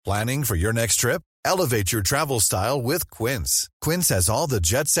Planning for your next trip? Elevate your travel style with Quince. Quince has all the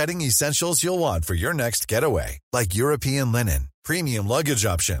jet-setting essentials you'll want for your next getaway, like European linen, premium luggage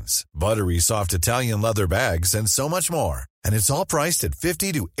options, buttery soft Italian leather bags, and so much more. And it's all priced at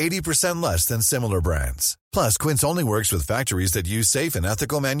 50 to 80% less than similar brands. Plus, Quince only works with factories that use safe and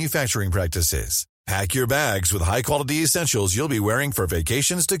ethical manufacturing practices. Pack your bags with high-quality essentials you'll be wearing for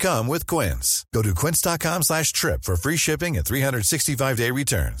vacations to come with Quince. Go to quince.com/trip for free shipping and 365-day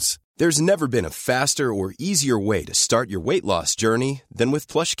returns. There's never been a faster or easier way to start your weight loss journey than with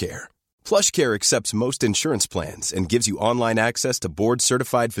PlushCare. PlushCare accepts most insurance plans and gives you online access to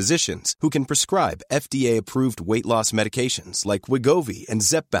board-certified physicians who can prescribe FDA-approved weight loss medications like Wegovy and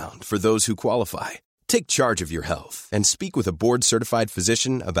Zepbound for those who qualify. Take charge of your health and speak with a board-certified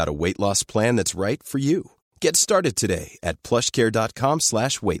physician about a weight loss plan that's right for you. Get started today at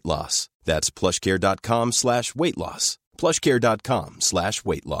plushcare.com/weight loss. That's plushcare.com/weight loss.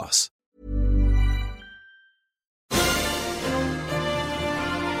 plushcare.com/weight loss.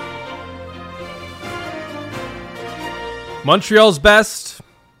 Montreal's best,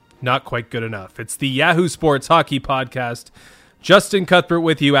 not quite good enough. It's the Yahoo Sports Hockey Podcast. Justin Cuthbert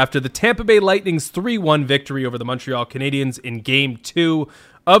with you after the Tampa Bay Lightning's 3-1 victory over the Montreal Canadiens in Game 2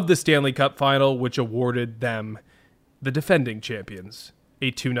 of the Stanley Cup Final, which awarded them, the defending champions, a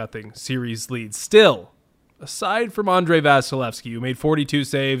 2-0 series lead. Still, aside from Andrei Vasilevsky, who made 42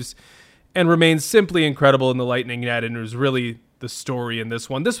 saves and remains simply incredible in the Lightning net, and was really the story in this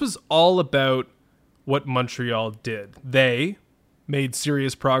one. This was all about what Montreal did. They made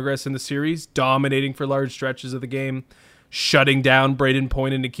serious progress in the series, dominating for large stretches of the game, shutting down Brayden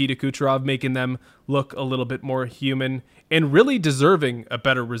Point and Nikita Kucherov, making them look a little bit more human, and really deserving a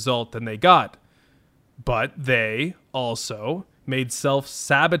better result than they got. But they also made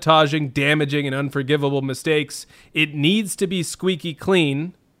self-sabotaging, damaging, and unforgivable mistakes. It needs to be squeaky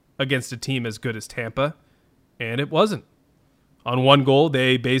clean against a team as good as Tampa, and it wasn't. On one goal,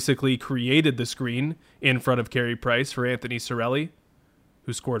 they basically created the screen in front of Carey Price for Anthony Cirelli,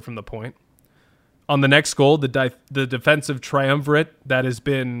 who scored from the point. On the next goal, the defensive triumvirate that has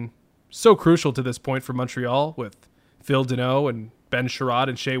been so crucial to this point for Montreal with Phil Deneau and Ben Sherratt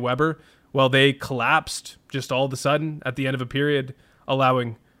and Shea Weber, well, they collapsed just all of a sudden at the end of a period,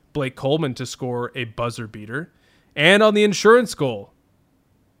 allowing Blake Coleman to score a buzzer beater. And on the insurance goal,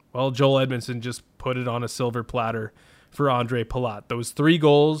 well, Joel Edmondson just put it on a silver platter for Andre Palat. Those 3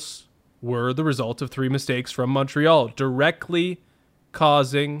 goals were the result of 3 mistakes from Montreal, directly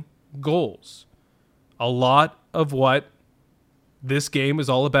causing goals. A lot of what this game is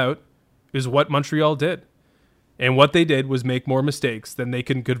all about is what Montreal did. And what they did was make more mistakes than they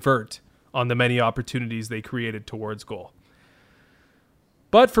can convert on the many opportunities they created towards goal.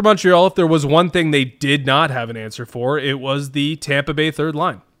 But for Montreal, if there was one thing they did not have an answer for, it was the Tampa Bay third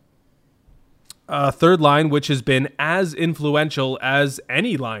line. A third line which has been as influential as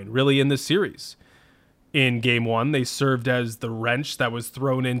any line really in this series. In Game 1, they served as the wrench that was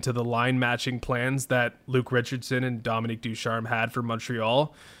thrown into the line matching plans that Luke Richardson and Dominique Ducharme had for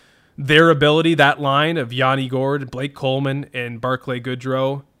Montreal. Their ability, that line of Yanni Gourde, Blake Coleman, and Barclay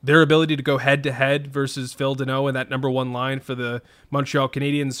Goodrow, their ability to go head-to-head versus Phil Deneau and that number 1 line for the Montreal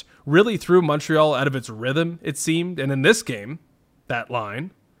Canadiens really threw Montreal out of its rhythm, it seemed. And in this game, that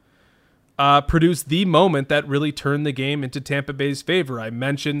line produced the moment that really turned the game into Tampa Bay's favor. I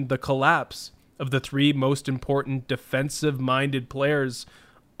mentioned the collapse of the 3 most important defensive-minded players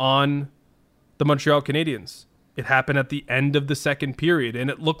on the Montreal Canadiens. It happened at the end of the second period, and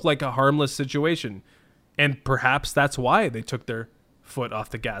it looked like a harmless situation. And perhaps that's why they took their foot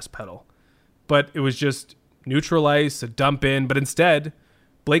off the gas pedal. But it was just neutral ice, a dump in. But instead,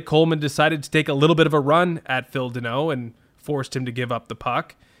 Blake Coleman decided to take a little bit of a run at Phil Deneau and forced him to give up the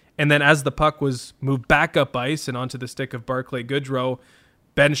puck. And then as the puck was moved back up ice and onto the stick of Barclay Goodrow,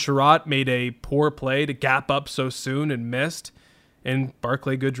 Ben Sherratt made a poor play to gap up so soon and missed. And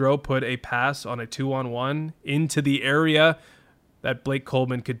Barclay Goodrow put a pass on a 2-on-1 into the area that Blake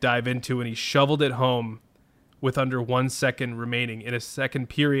Coleman could dive into, and he shoveled it home with under 1 second remaining in a second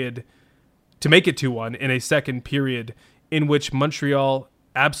period to make it 2-1 in a second period in which Montreal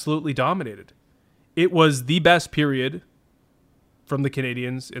absolutely dominated. It was the best period from the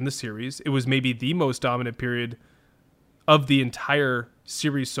Canadiens in the series. It was maybe the most dominant period of the entire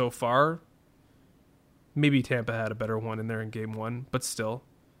series so far. Maybe Tampa had a better one in there in Game 1, but still,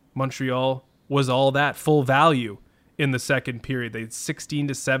 Montreal was all that full value in the second period. They had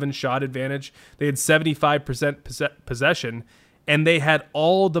 16-7 shot advantage. They had 75% possession, and they had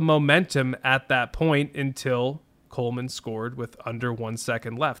all the momentum at that point until Coleman scored with under 1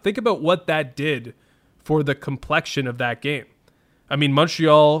 second left. Think about what that did for the complexion of that game. I mean,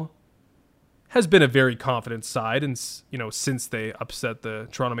 Montreal has been a very confident side, and since they upset the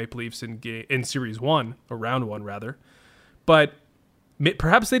Toronto Maple Leafs in Series 1, or Round 1 rather. But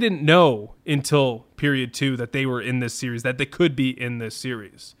perhaps they didn't know until Period 2 that they were in this series, that they could be in this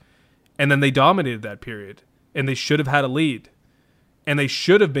series. And then they dominated that period, and they should have had a lead. And they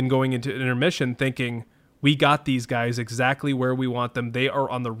should have been going into intermission thinking, we got these guys exactly where we want them. They are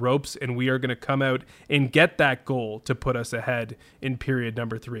on the ropes, and we are going to come out and get that goal to put us ahead in period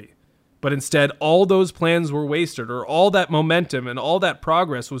number 3. But instead, all those plans were wasted, or all that momentum and all that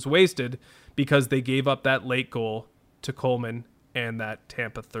progress was wasted because they gave up that late goal to Coleman and that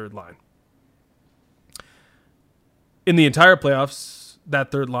Tampa third line. In the entire playoffs, that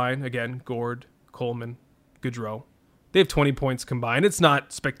third line, again, Gord, Coleman, Gaudreau, they have 20 points combined. It's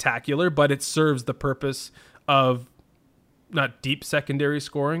not spectacular, but it serves the purpose of not deep secondary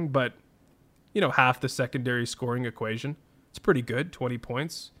scoring, but, half the secondary scoring equation. It's pretty good, 20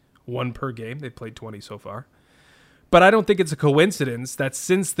 points. 1 per game. They've played 20 so far. But I don't think it's a coincidence that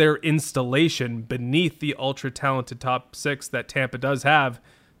since their installation beneath the ultra-talented top 6 that Tampa does have,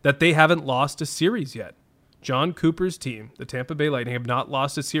 that they haven't lost a series yet. John Cooper's team, the Tampa Bay Lightning, have not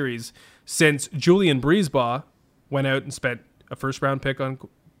lost a series since Julian Brisebois went out and spent a first-round pick on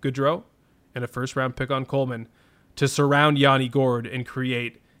Gaudreau and a first-round pick on Coleman to surround Yanni Gourde and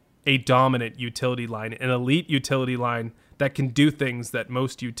create a dominant utility line, an elite utility line that can do things that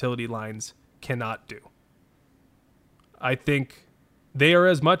most utility lines cannot do. I think they are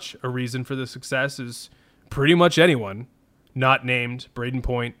as much a reason for the success as pretty much anyone not named Brayden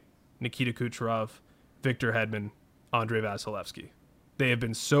Point, Nikita Kucherov, Victor Hedman, Andrei Vasilevsky. They have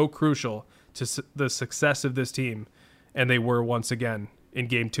been so crucial to the success of this team, and they were once again in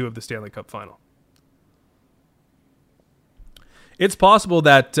Game 2 of the Stanley Cup Final. It's possible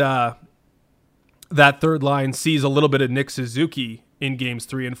that that third line sees a little bit of Nick Suzuki in Games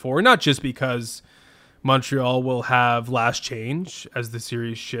 3 and 4, not just because Montreal will have last change as the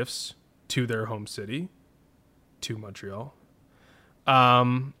series shifts to their home city, to Montreal,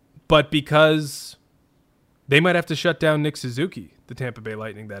 but because they might have to shut down Nick Suzuki, the Tampa Bay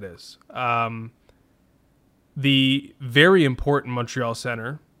Lightning, that is. The very important Montreal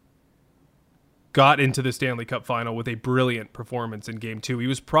center got into the Stanley Cup Final with a brilliant performance in Game 2. He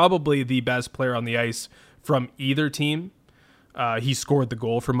was probably the best player on the ice from either team. He scored the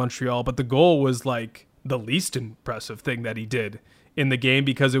goal for Montreal, but the goal was like the least impressive thing that he did in the game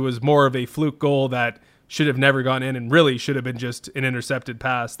because it was more of a fluke goal that should have never gone in and really should have been just an intercepted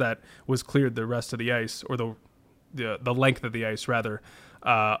pass that was cleared the rest of the ice, or the length of the ice rather,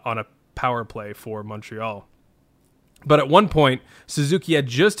 on a power play for Montreal. But at one point, Suzuki had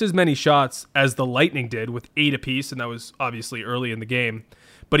just as many shots as the Lightning did, with 8 apiece, and that was obviously early in the game.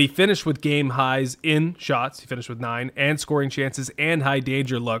 But he finished with game highs in shots. He finished with 9, and scoring chances and high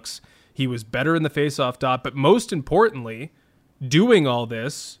danger looks. He was better in the faceoff dot, but most importantly, doing all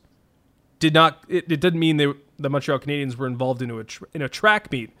this it didn't mean the Montreal Canadiens were involved in a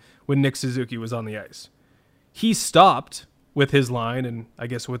track meet when Nick Suzuki was on the ice. He stopped with his line, and I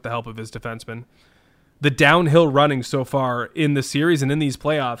guess with the help of his defenseman, the downhill running so far in the series and in these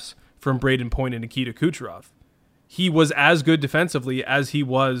playoffs from Brayden Point and Nikita Kucherov. He was as good defensively as he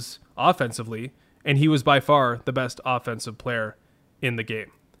was offensively, and he was by far the best offensive player in the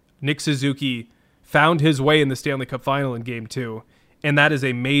game. Nick Suzuki found his way in the Stanley Cup Final in Game 2, and that is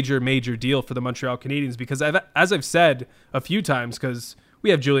a major, major deal for the Montreal Canadiens because, as I've said a few times, because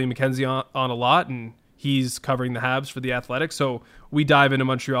we have Julian McKenzie on a lot, and he's covering the Habs for the Athletic, so we dive into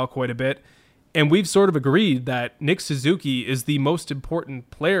Montreal quite a bit. And we've sort of agreed that Nick Suzuki is the most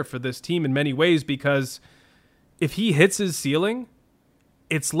important player for this team in many ways because if he hits his ceiling,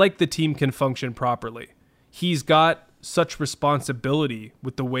 it's like the team can function properly. He's got such responsibility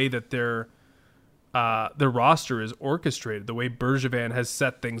with the way that their roster is orchestrated, the way Bergevin has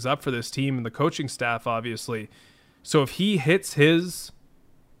set things up for this team and the coaching staff, obviously. So if he hits his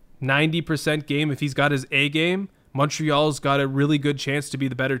 90% game, if he's got his A game, Montreal's got a really good chance to be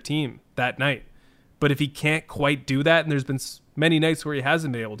the better team that night. But if he can't quite do that, and there's been many nights where he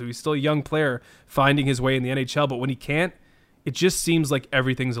hasn't been able to, he's still a young player finding his way in the NHL, but when he can't, it just seems like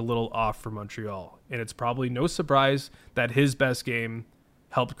everything's a little off for Montreal. And it's probably no surprise that his best game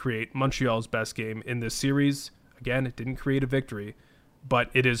helped create Montreal's best game in this series. Again, it didn't create a victory, but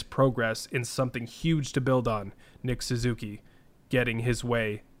it is progress in something huge to build on. Nick Suzuki getting his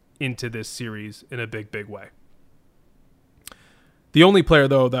way into this series in a big, big way. The only player,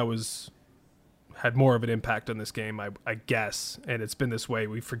 though, that had more of an impact on this game, I guess, and it's been this way,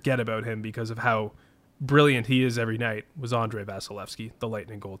 we forget about him because of how brilliant he is every night, was Andrei Vasilevsky, the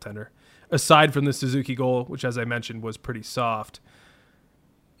Lightning goaltender. Aside from the Suzuki goal, which, as I mentioned, was pretty soft,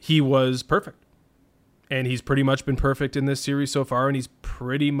 he was perfect. And he's pretty much been perfect in this series so far, and he's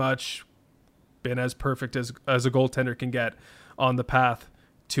pretty much been as perfect as a goaltender can get on the path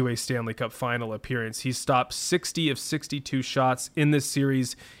to a Stanley Cup final appearance. He's stopped 60 of 62 shots in this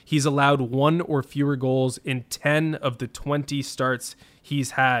series. He's allowed 1 or fewer goals in 10 of the 20 starts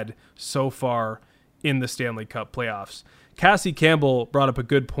he's had so far in the Stanley Cup playoffs. Cassie Campbell brought up a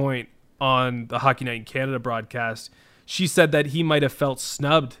good point on the Hockey Night in Canada broadcast. She said that he might have felt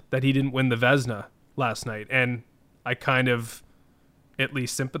snubbed that he didn't win the Vezina last night, and I kind of at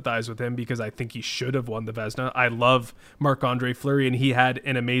least sympathize with him because I think he should have won the Vezina. I love Marc-Andre Fleury, and he had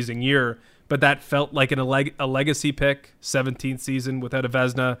an amazing year, but that felt like a legacy pick, 17th season without a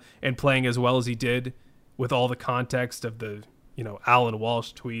Vezina, and playing as well as he did with all the context of the Alan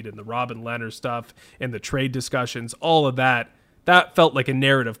Walsh tweet and the Robin Lehner stuff and the trade discussions, all of that. That felt like a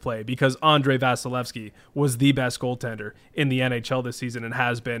narrative play because Andrei Vasilevskiy was the best goaltender in the NHL this season and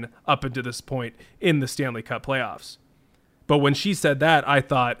has been up until this point in the Stanley Cup playoffs. But when she said that, I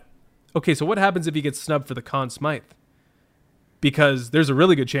thought, okay, so what happens if he gets snubbed for the Conn Smythe? Because there's a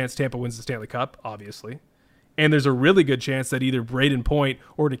really good chance Tampa wins the Stanley Cup, obviously. And there's a really good chance that either Brayden Point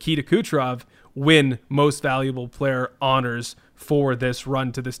or Nikita Kucherov win most valuable player honors for this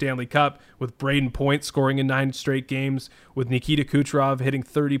run to the Stanley Cup, with Brayden Point scoring in 9 straight games, with Nikita Kucherov hitting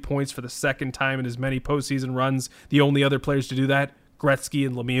 30 points for the second time in as many postseason runs. The only other players to do that, Gretzky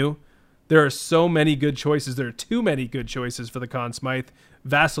and Lemieux. There are so many good choices. There are too many good choices for the Conn Smythe.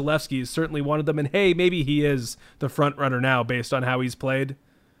 Vasilevskiy is certainly one of them, and hey, maybe he is the front runner now based on how he's played.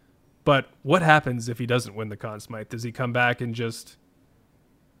 But what happens if he doesn't win the Conn Smythe? Does he come back and just,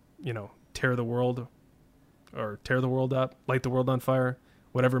 tear the world up, light the world on fire,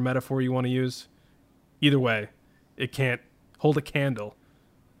 whatever metaphor you want to use? Either way, it can't hold a candle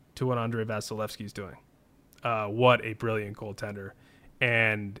to what Andrei Vasilevskiy is doing. What a brilliant goaltender.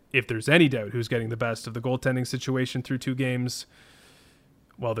 And if there's any doubt who's getting the best of the goaltending situation through 2 games,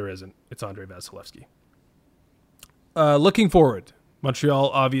 well, there isn't. It's Andrei Vasilevskiy. Looking forward, Montreal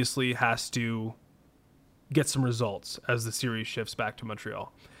obviously has to get some results as the series shifts back to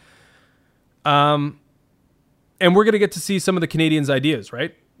Montreal. And we're going to get to see some of the Canadiens' ideas,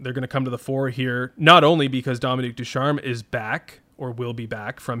 right? They're going to come to the fore here, not only because Dominique Ducharme is back or will be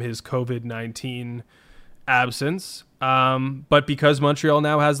back from his COVID-19 absence, but because Montreal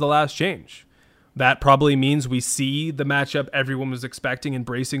now has the last change. That probably means we see the matchup everyone was expecting and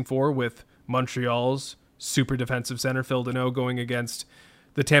bracing for, with Montreal's super defensive center Phil Deneau going against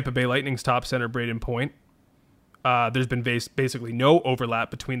the Tampa Bay Lightning's top center Brayden Point. There's been basically no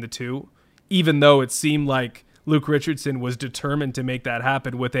overlap between the two, even though it seemed like Luke Richardson was determined to make that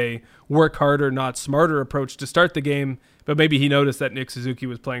happen with a work harder, not smarter approach to start the game. But maybe he noticed that Nick Suzuki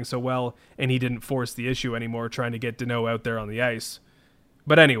was playing so well and he didn't force the issue anymore, trying to get Deneau out there on the ice.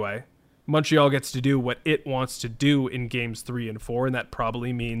 But anyway, Montreal gets to do what it wants to do in games 3 and 4, and that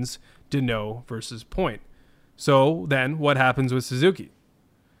probably means Deneau versus Point. So then what happens with Suzuki?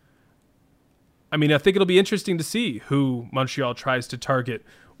 I mean, I think it'll be interesting to see who Montreal tries to target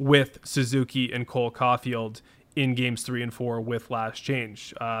with Suzuki and Cole Caulfield in games 3 and 4 with last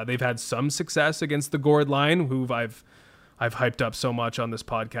change. They've had some success against the Gord line, who I've hyped up so much on this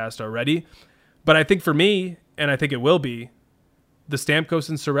podcast already. But I think for me, and I think it will be, the Stamkos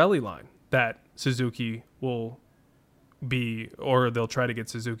and Cirelli line that Suzuki will be, or they'll try to get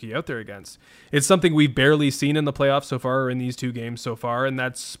Suzuki out there against. It's something we've barely seen in the playoffs so far, or in these 2 games so far, and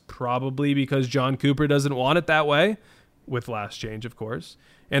that's probably because John Cooper doesn't want it that way, with last change, of course.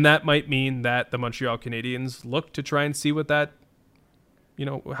 And that might mean that the Montreal Canadiens look to try and see what that,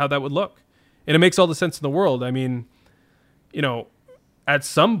 how that would look. And it makes all the sense in the world. I mean, at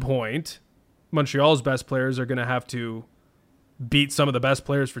some point, Montreal's best players are going to have to beat some of the best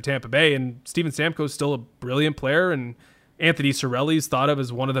players for Tampa Bay, and Steven Stamkos is still a brilliant player, and Anthony Cirelli is thought of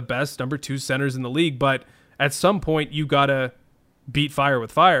as one of the best number 2 centers in the league, but at some point you gotta beat fire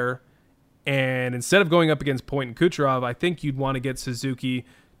with fire, and instead of going up against Point and Kucherov, I think you'd want to get Suzuki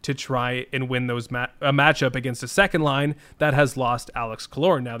to try and win those a matchup against a second line that has lost Alex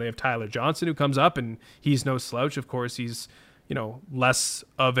Killorn. Now they have Tyler Johnson, who comes up, and he's no slouch. Of course, he's less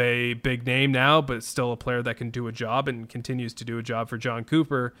of a big name now, but still a player that can do a job and continues to do a job for John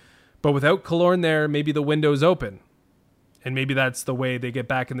Cooper. But without Killorn there, maybe the window's open. And maybe that's the way they get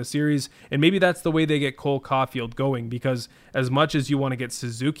back in the series. And maybe that's the way they get Cole Caulfield going, because as much as you want to get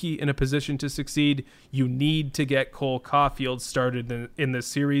Suzuki in a position to succeed, you need to get Cole Caulfield started in this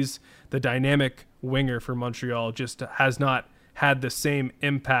series. The dynamic winger for Montreal just has not had the same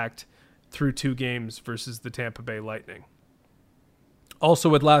impact through 2 games versus the Tampa Bay Lightning. Also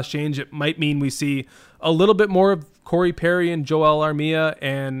with last change, it might mean we see a little bit more of Corey Perry and Joel Armia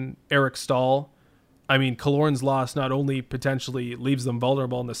and Eric Stahl. I mean, Killorn's loss not only potentially leaves them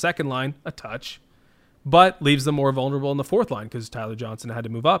vulnerable in the second line, a touch, but leaves them more vulnerable in the fourth line because Tyler Johnson had to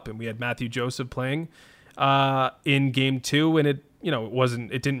move up, and we had Matthew Joseph playing in game 2, and it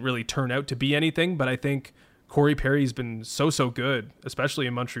didn't really turn out to be anything, but I think Corey Perry's been so good, especially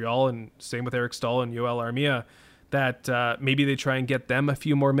in Montreal, and same with Eric Stahl and Joel Armia, that maybe they try and get them a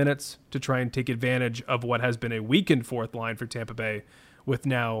few more minutes to try and take advantage of what has been a weakened fourth line for Tampa Bay with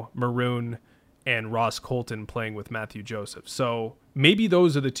now Maroon and Ross Colton playing with Matthew Joseph. So maybe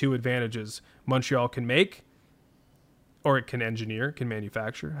those are the two advantages Montreal can make, or it can engineer, can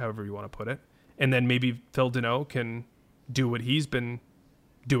manufacture, however you want to put it. And then maybe Phil Deneau can do what he's been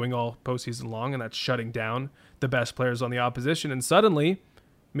doing all postseason long, and that's shutting down the best players on the opposition. And suddenly,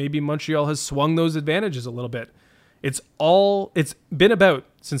 maybe Montreal has swung those advantages a little bit. It's been about,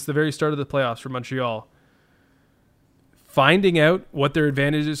 since the very start of the playoffs for Montreal, finding out what their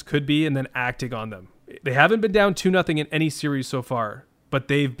advantages could be and then acting on them. They haven't been down 2-0 in any series so far, but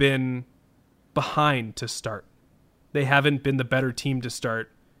they've been behind to start. They haven't been the better team to start,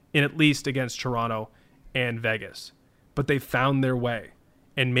 in at least against Toronto and Vegas. But they found their way.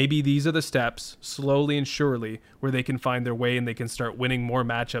 And maybe these are the steps, slowly and surely, where they can find their way and they can start winning more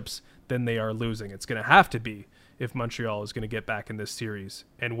matchups than they are losing. It's going to have to be if Montreal is going to get back in this series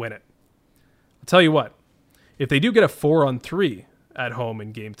and win it. I'll tell you what, if they do get a 4-on-3 at home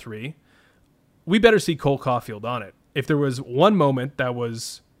in Game 3, we better see Cole Caulfield on it. If there was one moment that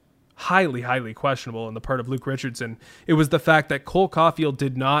was highly, highly questionable on the part of Luke Richardson, it was the fact that Cole Caulfield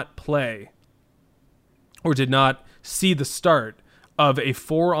did not play or did not see the start of a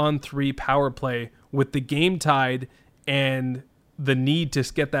 4-on-3 power play with the game tied and the need to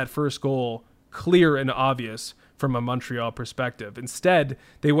get that first goal clear and obvious from a Montreal perspective. Instead,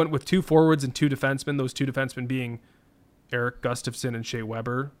 they went with 2 forwards and 2 defensemen, those 2 defensemen being Eric Gustafsson and Shea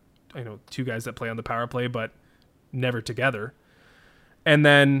Weber, 2 guys that play on the power play, but never together. And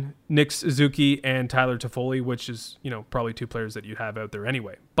then Nick Suzuki and Tyler Toffoli, which is, probably 2 players that you have out there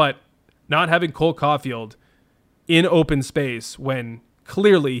anyway. But not having Cole Caulfield in open space when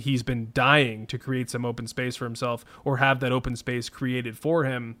clearly he's been dying to create some open space for himself or have that open space created for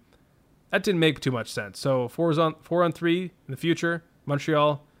him, that didn't make too much sense. So 4-on-3 in the future,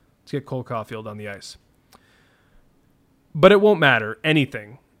 Montreal, let's get Cole Caulfield on the ice. But it won't matter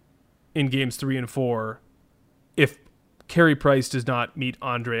anything in games 3 and 4 if Carey Price does not meet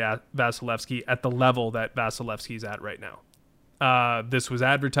Andrei Vasilevskiy at the level that Vasilevsky's at right now. This was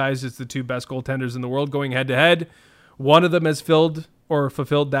advertised as the 2 best goaltenders in the world going head-to-head. One of them has fulfilled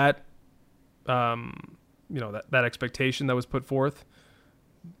that, that expectation that was put forth.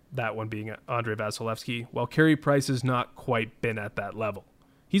 That one being Andrei Vasilevskiy. While Carey Price has not quite been at that level.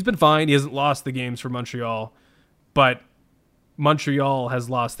 He's been fine. He hasn't lost the games for Montreal, but Montreal has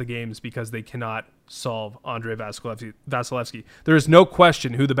lost the games because they cannot solve Andrei Vasilevskiy. There is no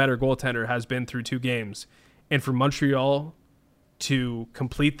question who the better goaltender has been through 2 games. And for Montreal to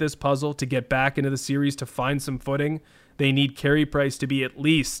complete this puzzle, to get back into the series, to find some footing, they need Carey Price to be at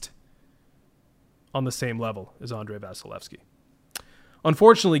least on the same level as Andrei Vasilevskiy.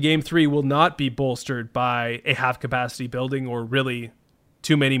 Unfortunately, Game 3 will not be bolstered by a half-capacity building or really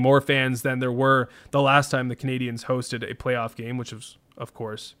too many more fans than there were the last time the Canadiens hosted a playoff game, which was, of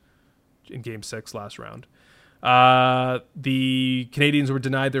course, in Game 6 last round. The Canadiens were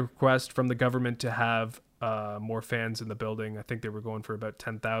denied the request from the government to have more fans in the building. I think they were going for about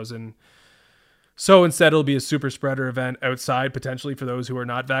 10,000. So instead, it'll be a super spreader event outside, potentially for those who are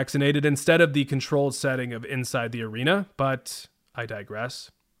not vaccinated, instead of the controlled setting of inside the arena. But I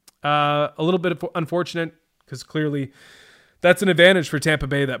digress. A little bit unfortunate because clearly that's an advantage for Tampa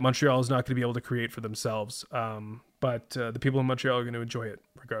Bay that Montreal is not going to be able to create for themselves. But the people in Montreal are going to enjoy it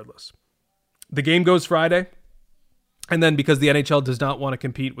regardless. The game goes Friday. And then because the NHL does not want to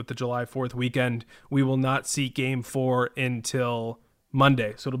compete with the July 4th weekend, we will not see Game 4 until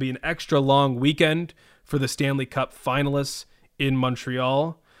Monday. So it'll be an extra long weekend for the Stanley Cup finalists in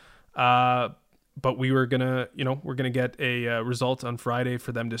Montreal. But we're gonna get a result on Friday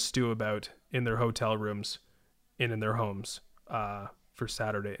for them to stew about in their hotel rooms and in their homes for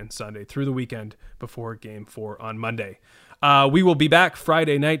Saturday and Sunday through the weekend before Game 4 on Monday. We will be back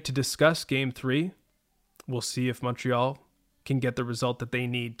Friday night to discuss Game 3. We'll see if Montreal can get the result that they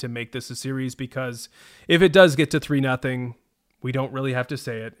need to make this a series, because if it does get to 3-0, we don't really have to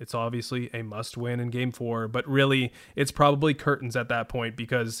say it. It's obviously a must win in Game 4, but really it's probably curtains at that point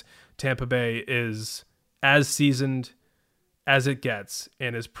because Tampa Bay is as seasoned as it gets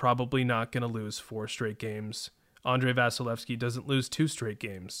and is probably not going to lose 4 straight games Andrei Vasilevsky doesn't lose 2 straight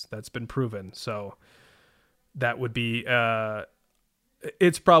games. That's been proven. So that would be,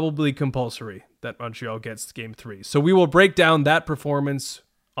 it's probably compulsory that Montreal gets game 3. So we will break down that performance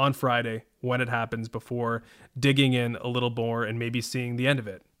on Friday when it happens, before digging in a little more and maybe seeing the end of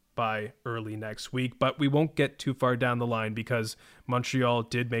it by early next week. But we won't get too far down the line because Montreal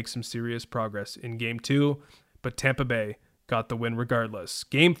did make some serious progress in game 2, but Tampa Bay got the win regardless.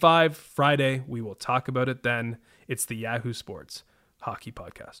 Game 5, Friday, we will talk about it then. It's the Yahoo Sports Hockey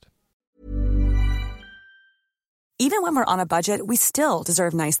Podcast. Even when we're on a budget, we still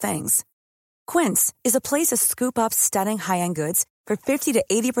deserve nice things. Quince is a place to scoop up stunning high-end goods for 50 to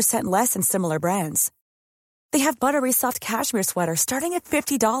 80% less than similar brands. They have buttery soft cashmere sweaters starting at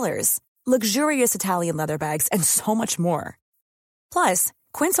 $50, luxurious Italian leather bags, and so much more. Plus,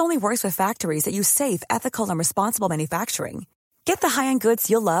 Quince only works with factories that use safe, ethical, and responsible manufacturing. Get the high-end goods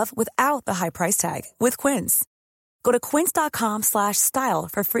you'll love without the high price tag with Quince. Go to quince.com/style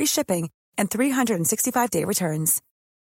for free shipping and 365-day returns.